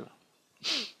Turkish lira.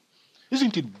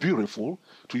 Isn't it beautiful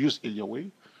to use Elliott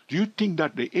wave? Do you think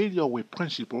that the Elliott wave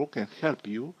principle can help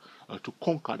you to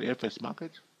conquer the FX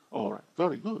market? All right,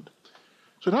 very good.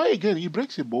 So now again, he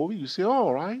breaks above. You say,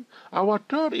 all right, our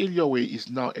third Elliott wave is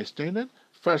now extended.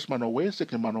 First manual wave,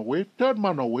 second manual wave, third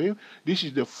manual wave. This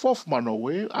is the fourth manual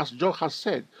wave, as George has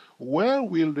said. Where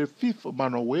will the fifth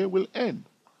manual wave will end?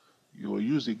 You will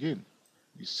use again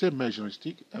the same measuring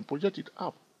stick and project it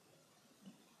up.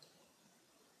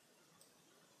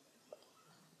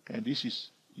 And this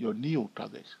is your new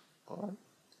target. All right.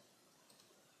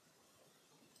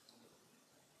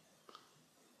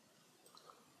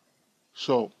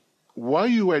 So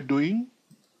what you were doing,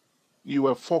 you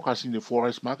were focusing the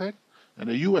Forex market and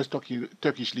the US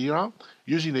Turkish lira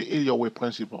using the Elliott wave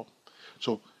principle.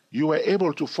 So you were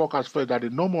able to focus first that the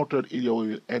normal third Elliott wave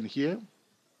will end here.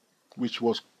 which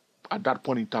was at that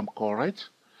point in time correct.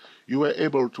 You were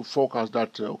able to forecast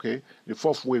that, okay, the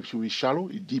fourth wave should be shallow,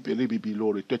 it deep a little bit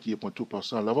below the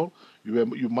 38.2% level.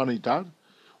 You managed that.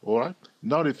 All right.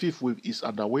 Now the fifth wave is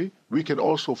underway. We can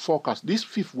also forecast this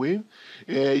fifth wave.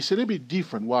 It's a little bit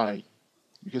different. Why?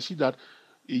 You can see that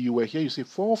you were here, you say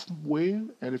fourth wave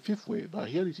and the fifth wave, but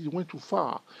here it went too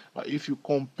far. But if you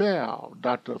compare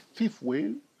that fifth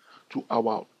wave to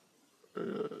our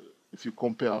if you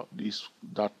compare this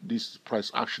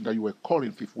price action that you were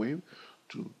calling fifth wave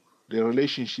to the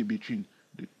relationship between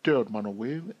the third minor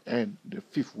wave and the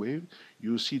fifth wave,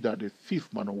 you see that the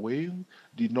fifth minor wave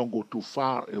did not go too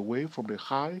far away from the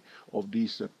high of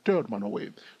this third minor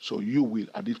wave. So you will,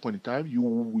 at this point in time,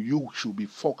 you should be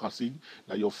focusing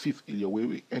that your fifth Elliott wave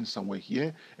will end somewhere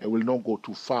here and will not go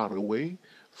too far away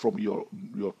from your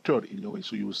third Elliott wave.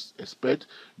 So you expect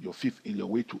your fifth Elliott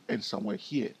wave to end somewhere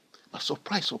here. But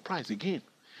surprise, surprise again,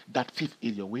 that fifth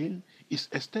Elliott wave is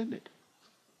extended.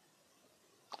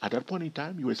 At that point in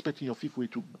time, you're expecting your fifth wave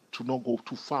to not go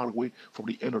too far away from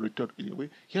the end of the third Elliott wave.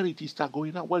 Here it is start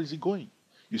going up. Where is it going?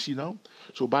 You see now?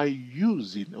 So by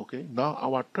using, okay, now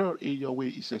our third Elliott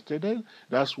wave is extended.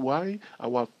 That's why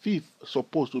our fifth,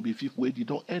 supposed to be fifth wave, did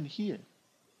not end here.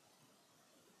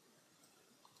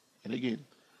 And again,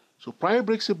 so price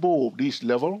breaks above this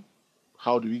level.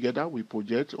 How do we get that? We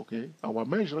project, okay, our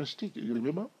measuring stick. You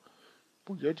remember?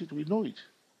 Project it, we know it.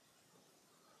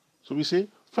 So we say,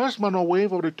 first minor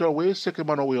wave of the third wave, second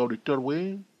minor wave of the third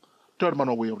wave, third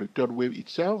minor wave of the third wave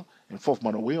itself, and fourth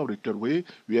minor wave of the third wave.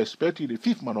 We are expecting the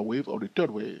fifth minor wave of the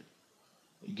third wave.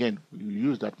 Again, you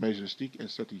use that measuring stick and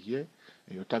set it here,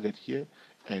 and your target here,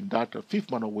 and that fifth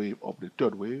minor wave of the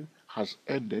third wave has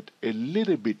ended a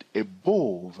little bit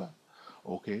above,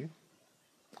 okay,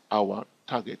 our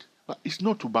target. But it's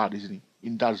not too bad, isn't it?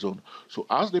 In that zone. So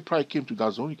as the price came to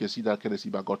that zone, you can see that Kennedy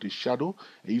bar got a shadow.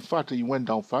 And in fact, it went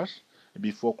down fast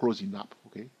before closing up,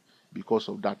 okay, because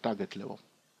of that target level.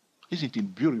 Isn't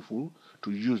it beautiful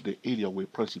to use the Elliott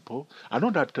wave principle? I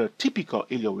know that typical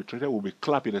Elliott wave trader will be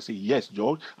clapping and say, yes,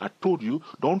 George, I told you,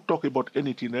 don't talk about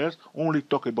anything else, only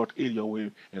talk about Elliott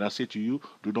wave. And I say to you,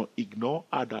 do not ignore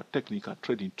other technical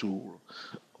trading tools.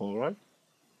 All right?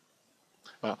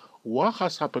 What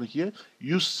has happened here?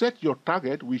 You set your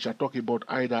target, which I talk about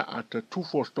either at the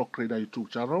 24 Stock Trader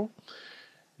YouTube channel.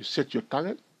 You set your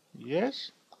target.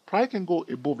 Yes. Price can go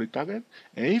above the target.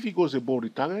 And if it goes above the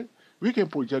target, we can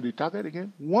project the target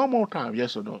again one more time.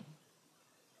 Yes or no?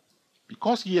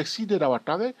 Because he exceeded our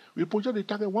target, we project the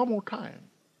target one more time.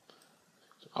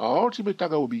 So our ultimate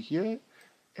target will be here,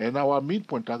 and our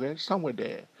midpoint target somewhere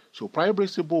there. So price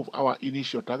breaks above our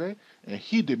initial target and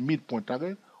hit the midpoint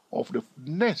target of the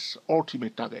next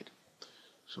ultimate target.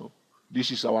 So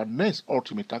this is our next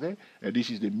ultimate target, and this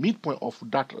is the midpoint of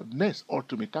that next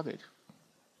ultimate target.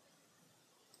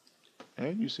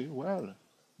 And you say, well,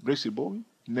 breaks above,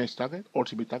 next target,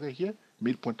 ultimate target here,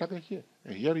 midpoint target here,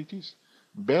 and here it is.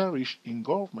 Bearish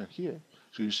engulfment here.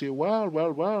 So you say,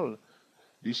 well,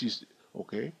 this is,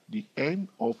 okay, the end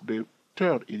of the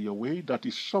third Elliott wave that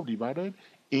is subdivided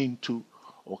into,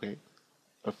 okay,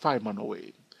 a 5-minute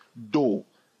wave. Though,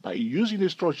 by using the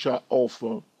structure of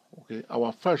okay,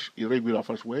 our first irregular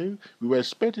first wave, we were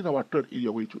expecting our third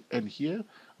Elliott wave to end here,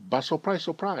 but surprise,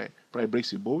 surprise, price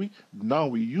breaks above it. Now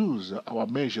we use our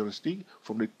measuring stick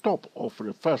from the top of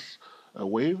the first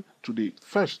wave to the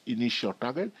first initial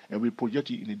target, and we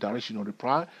project it in the direction of the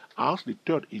price as the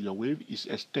third Elliott wave is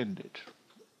extended.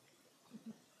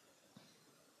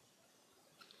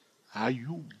 Are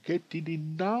you getting it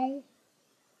now?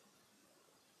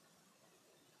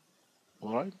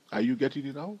 All right, are you getting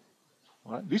it now?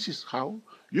 All right, this is how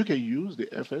you can use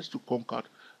the FS to conquer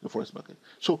the forex market.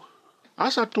 So,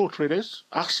 as I told traders,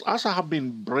 as I have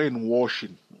been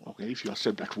brainwashing, okay, if you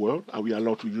accept that word, are we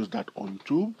allowed to use that on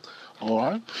YouTube? All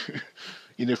right,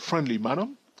 in a friendly manner,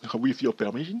 with your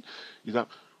permission, is that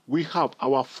we have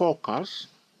our forecast,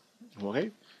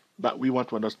 okay, but we want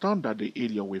to understand that the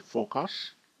Elliott wave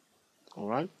forecast, all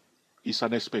right, is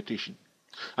an expectation.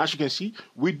 As you can see,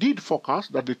 we did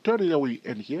forecast that the third Elliott wave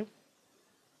end here.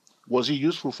 Was it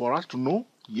useful for us to know?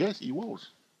 Yes, it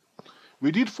was.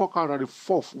 We did forecast that the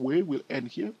fourth wave will end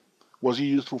here. Was it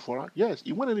useful for us? Yes,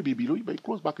 it went a little bit below it, but it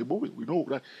closed back above it. We know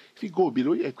that if it goes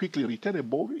below it and quickly return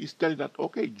above it, it's telling that,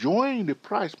 okay, join the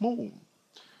price move.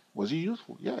 Was it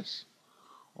useful? Yes.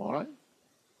 All right.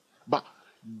 But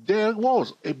there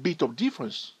was a bit of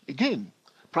difference. Again,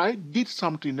 price did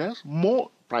something else. More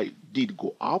price did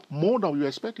go up more than we were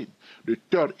expecting. The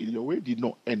third Elliott wave did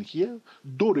not end here,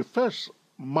 though the first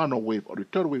minor wave or the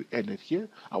third wave ended here.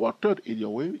 Our third Elliott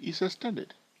wave is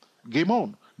extended. Game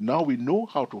on. Now we know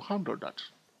how to handle that.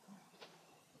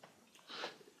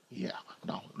 Yeah.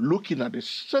 Now, looking at the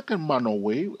second minor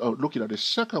wave, looking at the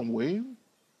second wave,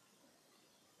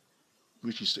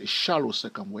 which is a shallow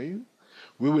second wave,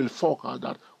 we will forecast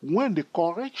that when the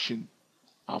correction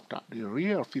after the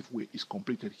real fifth wave is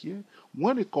completed here,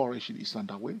 when the correction is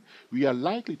underway, we are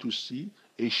likely to see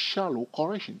a shallow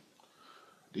correction.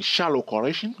 The shallow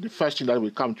correction, the first thing that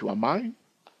will come to our mind,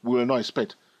 we will not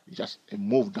expect just a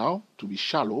move down to be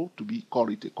shallow, to be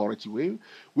called it a corrective wave.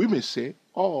 We may say,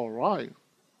 all right,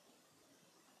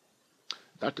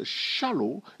 that a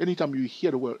shallow, anytime you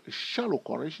hear the word shallow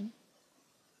correction,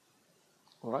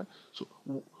 all right, so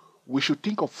we should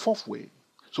think of fourth wave.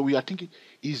 So we are thinking,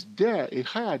 is there a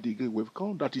higher degree wave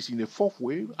count that is in the fourth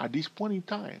wave at this point in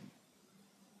time?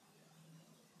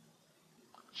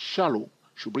 Shallow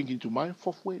should bring into mind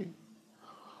fourth wave.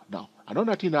 Now,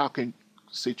 another thing that I can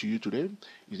say to you today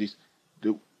is this: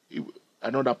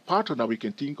 another pattern that we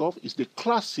can think of is the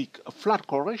classic flat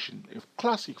correction. A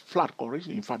classic flat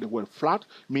correction, in fact, the word flat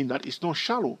means that it's not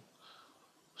shallow.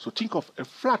 So think of a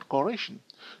flat correction.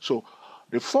 So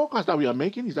the forecast that we are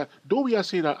making is that though we are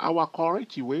saying that our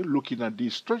corrective wave, looking at the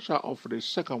structure of the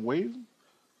second wave,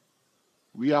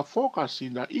 we are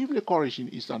forecasting that if the correction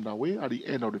is underway at the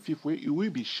end of the fifth wave, it will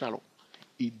be shallow.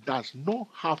 It does not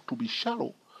have to be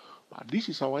shallow, but this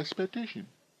is our expectation.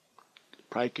 The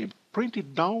price can print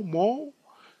it down more,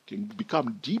 can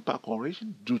become deeper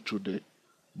correction due to the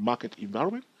market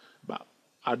environment, but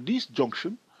at this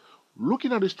junction,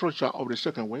 looking at the structure of the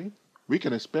second wave, we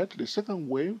can expect the second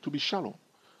wave to be shallow.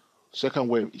 Second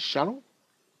wave is shallow.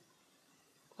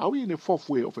 Are we in a fourth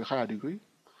wave of a higher degree?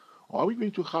 Or are we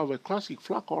going to have a classic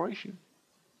flat correction?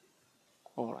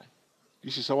 All right.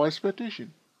 This is our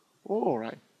expectation. All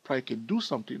right. Price can do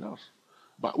something else.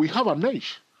 But we have an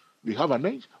edge. We have an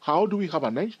edge. How do we have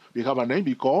an edge? We have an edge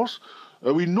because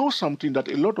we know something that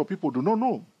a lot of people do not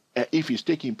know. If it's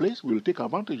taking place, we will take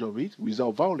advantage of it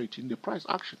without violating the price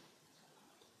action.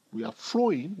 We are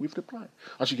flowing with the price.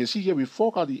 As you can see here, we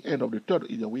forecast the end of the third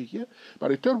in a way here, but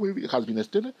the third wave has been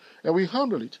extended and we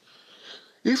handle it.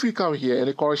 If we come here and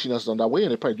the correction is underway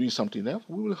and the price doing something else,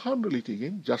 we will handle it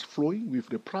again, just flowing with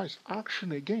the price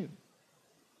action again.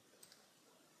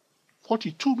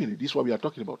 42 minutes, this is what we are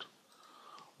talking about.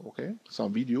 Okay,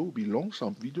 some video will be long,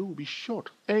 some video will be short.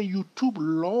 And YouTube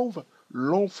love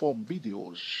long form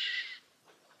videos.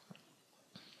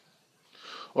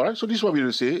 Alright, so this is what we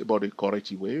will say about the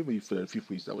corrective wave if the fifth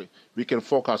wave is that way. We can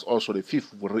forecast also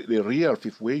the real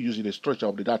fifth wave using the structure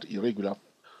of that irregular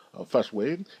first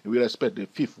wave. We expect the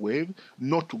fifth wave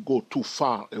not to go too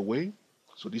far away.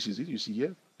 So this is it, you see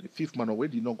here. The fifth minor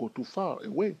wave did not go too far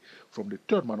away from the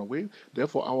third minor wave.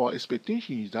 Therefore, our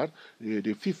expectation is that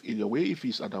the fifth Elliott wave, if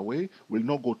it's underway, will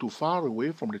not go too far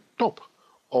away from the top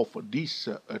of this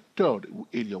third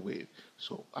Elliott wave.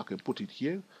 So I can put it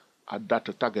here at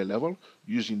that target level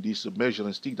using this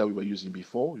measuring stick that we were using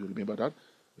before. You remember that?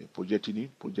 Projecting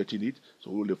it.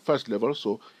 So the first level,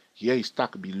 so here is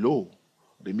stuck below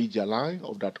the median line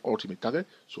of that ultimate target.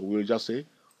 So we'll just say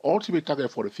ultimate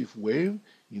target for the fifth wave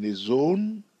in a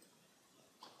zone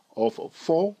of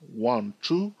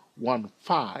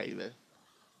 41215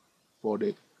 for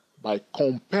the by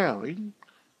comparing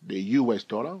the US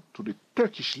dollar to the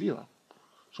Turkish lira.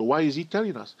 So why is he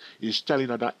telling us? He's telling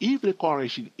us that if the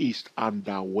correction is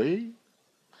underway,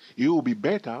 it will be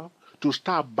better to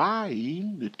start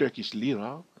buying the Turkish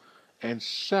lira and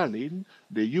selling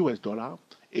the US dollar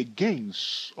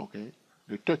against, okay,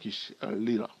 the Turkish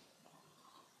lira.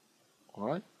 All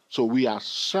right? So we are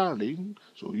selling,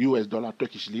 so US dollar,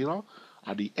 Turkish lira,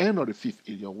 at the end of the fifth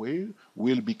Elliott wave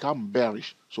will become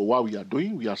bearish. So what we are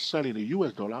doing, we are selling the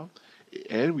US dollar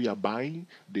and we are buying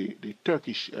the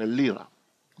Turkish lira.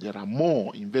 There are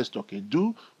more investors can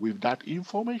do with that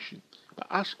information. But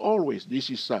as always, this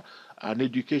is an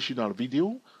educational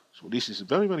video, so this is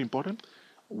very, very important.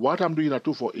 What I'm doing at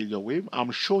 2-4 Elliott wave,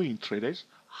 I'm showing traders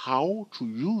how to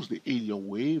use the Elliott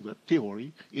wave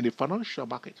theory in the financial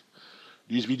market.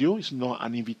 This video is not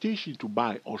an invitation to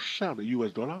buy or sell the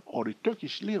US dollar or the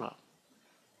Turkish lira.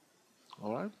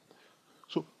 All right?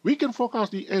 So we can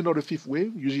forecast the end of the fifth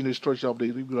wave using the structure of the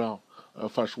irregular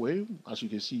first wave, as you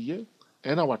can see here.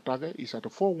 And our target is at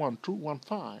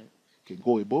 41215. Can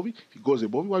go above it. If it goes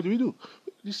above it, what do we do?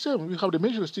 The same. We have the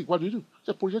measuring stick. What do we do?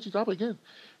 Just project it up again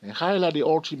and highlight the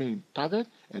ultimate target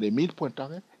and the midpoint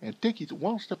target and take it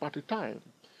one step at a time.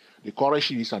 The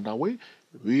correction is underway.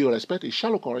 We will expect a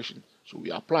shallow correction. So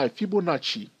we apply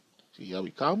Fibonacci. See, here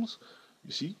it comes.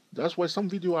 You see, that's why some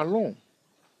videos are long.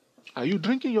 Are you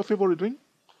drinking your favorite drink?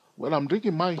 Well, I'm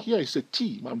drinking mine here. It's a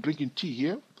tea. I'm drinking tea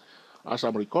here as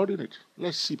I'm recording it.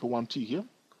 Let's sip one tea here.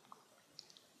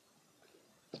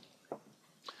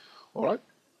 All right.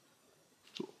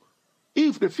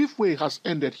 if the fifth wave has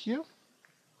ended here,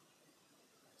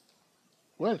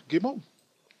 well, game on.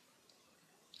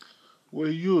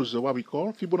 We'll use what we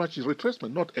call Fibonacci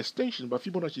retracement, not extension, but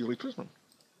Fibonacci retracement,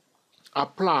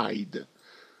 applied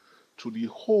to the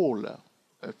whole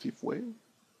fifth wave.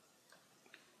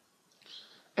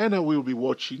 And then we'll be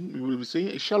watching, we will be saying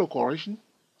a shallow correction,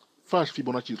 first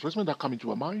Fibonacci retracement that come into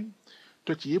our mind,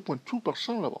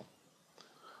 38.2% level.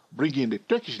 Bringing the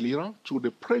Turkish lira to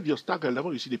the previous target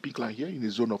level, you see the pink line here in the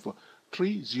zone of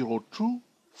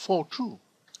 30242.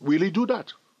 Will it do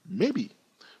that? Maybe.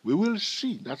 We will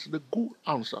see. That's the good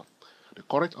answer, the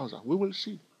correct answer. We will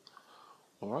see.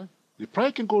 All right. The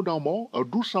price can go down more or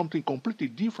do something completely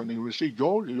different. And you will say,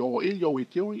 George, your way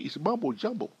theory is mumbo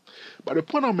jumbo. But the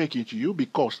point I'm making to you,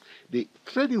 because the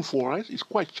trading forex is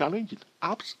quite challenging,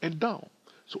 ups and downs.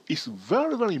 So it's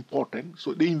very, very important.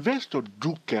 So the investor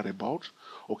do care about,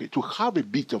 okay, to have a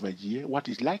bit of idea what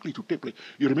is likely to take place.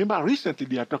 You remember recently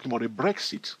they are talking about a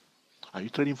Brexit. Are you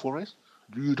trading forex?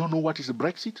 Do you don't know what is a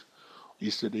Brexit?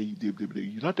 It's the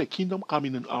United Kingdom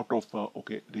coming out of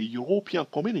the European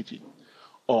community.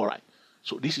 All right.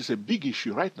 So this is a big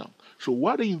issue right now. So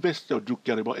what the investors do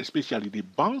care about, especially the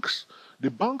banks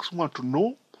want to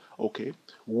know, okay,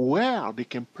 where they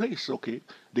can place, okay,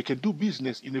 they can do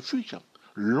business in the future.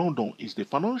 London is the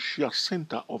financial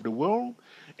center of the world,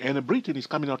 and Britain is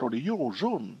coming out of the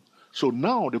Eurozone. So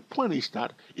now the point is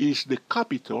that is the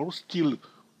capital still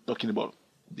talking about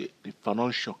the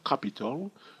financial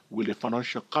capital? Will the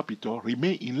financial capital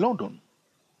remain in London?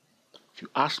 If you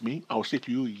ask me, I'll say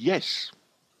to you, yes.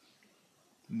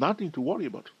 Nothing to worry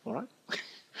about, all right?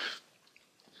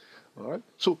 All right.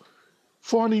 So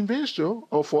for an investor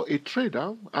or for a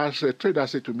trader, as a trader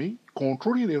said to me,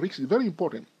 controlling the risk is very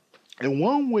important. And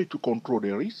one way to control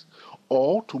the risk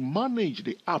or to manage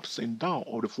the ups and downs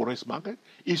of the forex market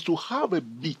is to have a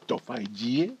bit of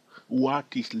idea what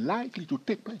is likely to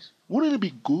take place. Wouldn't it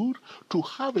be good to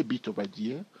have a bit of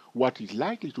idea what is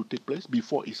likely to take place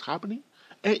before it's happening?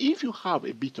 And if you have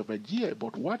a bit of idea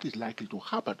about what is likely to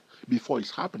happen before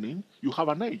it's happening, you have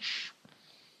an edge.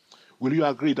 Will you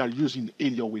agree that using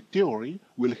Elliott theory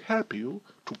will help you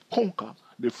to conquer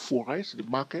the forex, the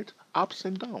market, ups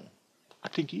and downs? I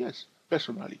think yes,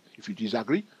 personally. If you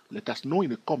disagree, let us know in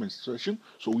the comment section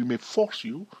so we may force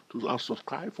you to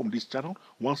unsubscribe from this channel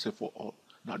once and for all.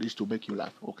 Now this is to make you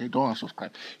laugh, okay? Don't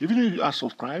unsubscribe. If you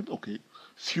unsubscribe, okay,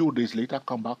 few days later,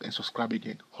 come back and subscribe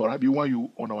again. All right, we want you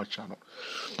on our channel.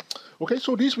 Okay,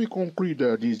 so this will conclude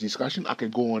this discussion. I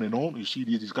can go on and on. You see,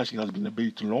 this discussion has been a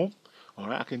bit long. All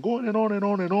right, I can go on and on and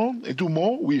on and on and do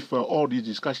more with all this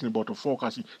discussion about the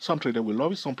forecasting. Some traders will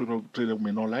love it, some traders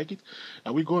may not like it.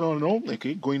 And we're going on and on,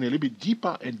 okay, going a little bit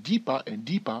deeper and deeper and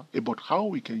deeper about how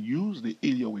we can use the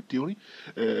Elliott theory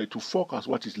to forecast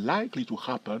what is likely to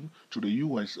happen to the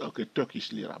US, okay,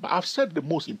 Turkish lira. But I've said the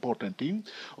most important thing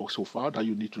so far that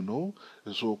you need to know.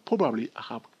 So probably I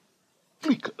have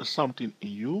clicked something in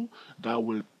you that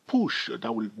will push,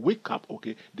 that will wake up,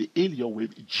 okay, the Elliott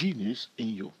wave genius in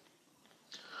you.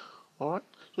 All right.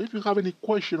 So if you have any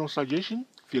question or suggestion,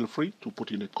 feel free to put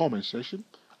in the comment section.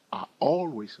 I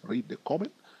always read the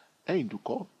comment, and to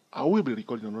call, I will be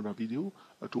recording another video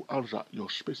to answer your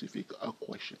specific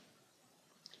question.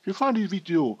 If you find this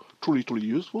video truly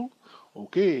useful,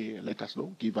 okay, let us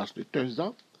know. Give us the thumbs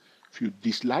up. If you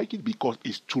dislike it because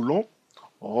it's too long,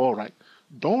 all right,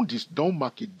 don't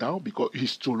mark it down because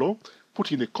it's too long.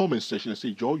 Put in the comment section and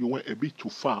say, Joe, you went a bit too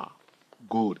far.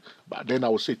 Good. But then I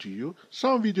will say to you,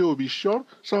 some video will be short,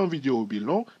 some video will be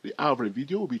long. The average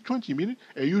video will be 20 minutes,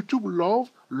 and YouTube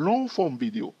love long form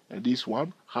video. And this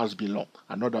one has been long.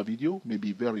 Another video may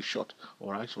be very short.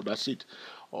 All right, so that's it.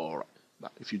 All right. Now,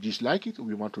 if you dislike it,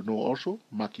 we want to know also,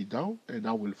 mark it down, and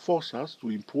that will force us to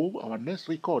improve our next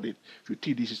recording. If you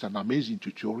think this is an amazing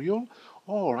tutorial,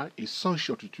 all right,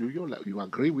 essential tutorial, like you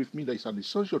agree with me that it's an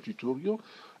essential tutorial,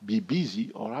 be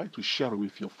busy, all right, to share it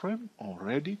with your friend on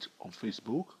Reddit, on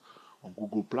Facebook, on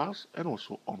Google+, and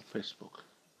also on Facebook.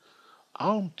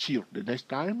 Until the next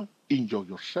time, enjoy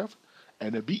yourself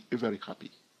and be very happy.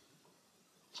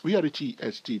 We are the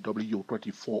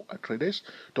TSTW24 traders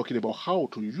talking about how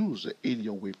to use the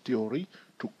Elliott wave theory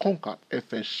to conquer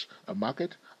FX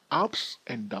market ups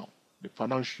and downs. The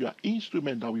financial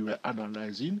instrument that we were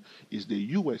analyzing is the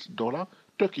US dollar,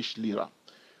 Turkish lira.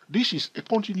 This is a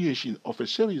continuation of a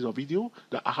series of videos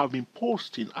that I have been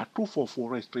posting at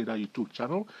 24Forex Trader YouTube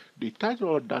channel. The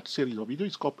title of that series of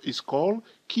videos is called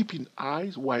Keeping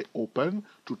Eyes Wide Open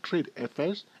to Trade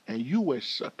FX and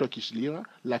US Turkish Lira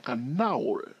Like an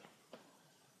Owl.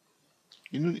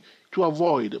 To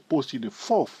avoid posting the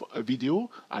fourth video,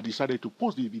 I decided to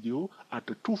post the video at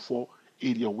 24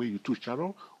 Elliott Wave YouTube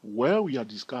channel, where we are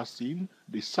discussing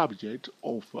the subject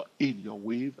of Elliott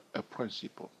Wave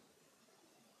principle.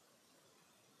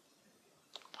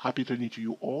 Happy to meet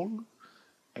you all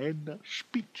and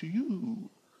speak to you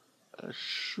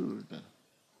soon.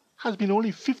 Has been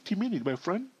only 50 minutes, my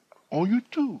friend, on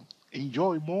YouTube.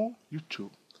 Enjoy more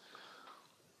YouTube.